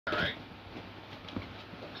Right?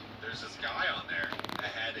 There's this guy on there that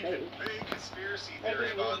had a big conspiracy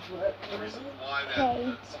theory about the reason why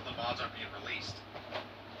some of the mods aren't being released.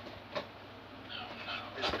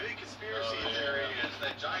 His big conspiracy theory is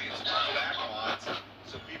that Giants brought back mods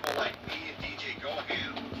so people like me and DJ Gohan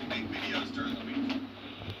can make videos during the week.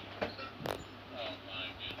 Oh my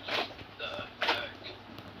goodness. The heck?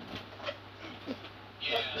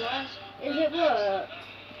 Yeah. Is it work?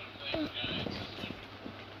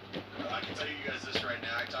 I can tell you guys this right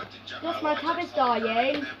now. I talked to John. That's my tablet's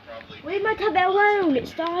dying. Leave my tablet alone,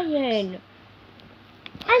 it's dying.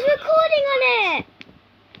 I was recording on it!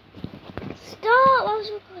 Stop, I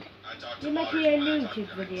was recording. You're making a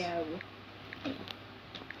YouTube video.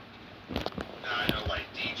 Now I know like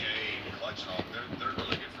DJ and Clutch and all, they're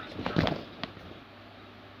really good friends with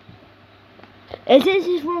her. Is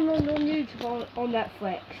this one on YouTube on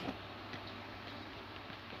Netflix?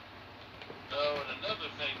 Oh, and another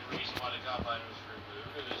thing, the reason why the combine was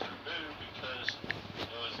removed, it was removed because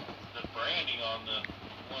it was the branding on the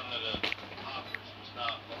one of the hoppers was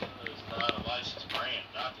not a licensed brand,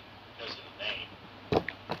 not because of the name.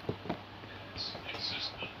 It's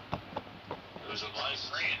just there was a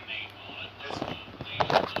licensed brand name on it.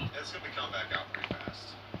 It's gonna be coming back out pretty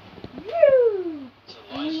fast. Woo! It's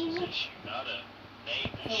a license issue, not a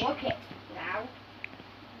name issue. Look it now.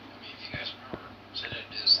 I mean, if you guys remember, said it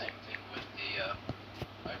did the same thing with the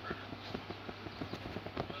vibrator.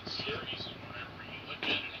 That's the reason whenever you look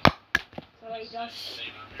at it. So it does.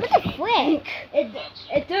 What the frick?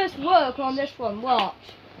 It does work on this one. Watch.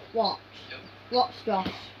 Watch. Watch, Josh.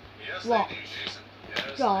 Yes, Watch. they do, Jason.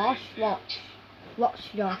 Yes, Josh, they do. watch. Watch,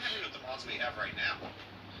 I'm Josh. happy with the mods we have right now.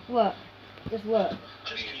 Look. Just look.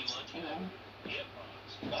 I mean, Hang on.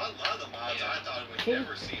 a lot of the mods I thought we'd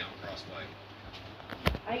never see on crossplay.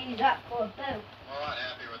 I use that for a bow. I'm not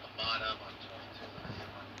happy with the mod up on 22.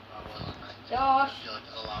 I wasn't. Josh, I feel like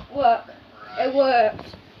there's a lot work. more It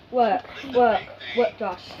works. Work. Work. Work,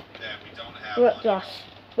 Josh. That we don't have Work, on, Josh.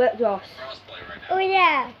 Work, Josh. crossplay right now. Oh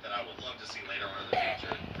yeah. That I would love to see later on in the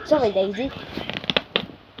future. Sorry, Daisy.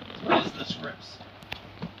 Is the scripts.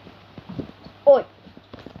 Oi.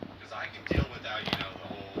 Because I can deal without, the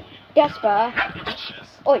whole, Jasper. this.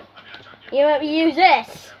 Oi. I mean, I'm trying to You let me use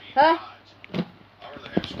this. Huh? I would rather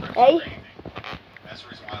have scripts Hey. for anything. That's the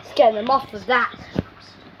reason why I love Get them playing off these of that. because of scripts.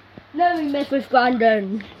 No, we mess with Brandon.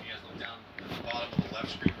 If you guys look down at the bottom of the left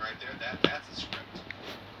screen right there, that's a script.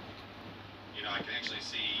 I can actually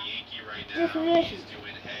see Yankee right now. He's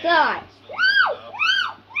doing hay. Die. He's filling something up.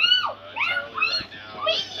 Charlie right now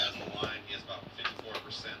has the line. He has about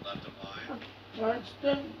 54% left of line. Right,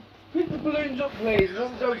 pick the balloons up, please.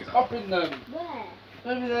 Don't pop in them. Where?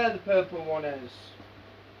 Over there, the purple one is.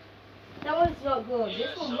 That one's not good. Yeah,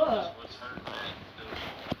 This one so works. what's hurt, man?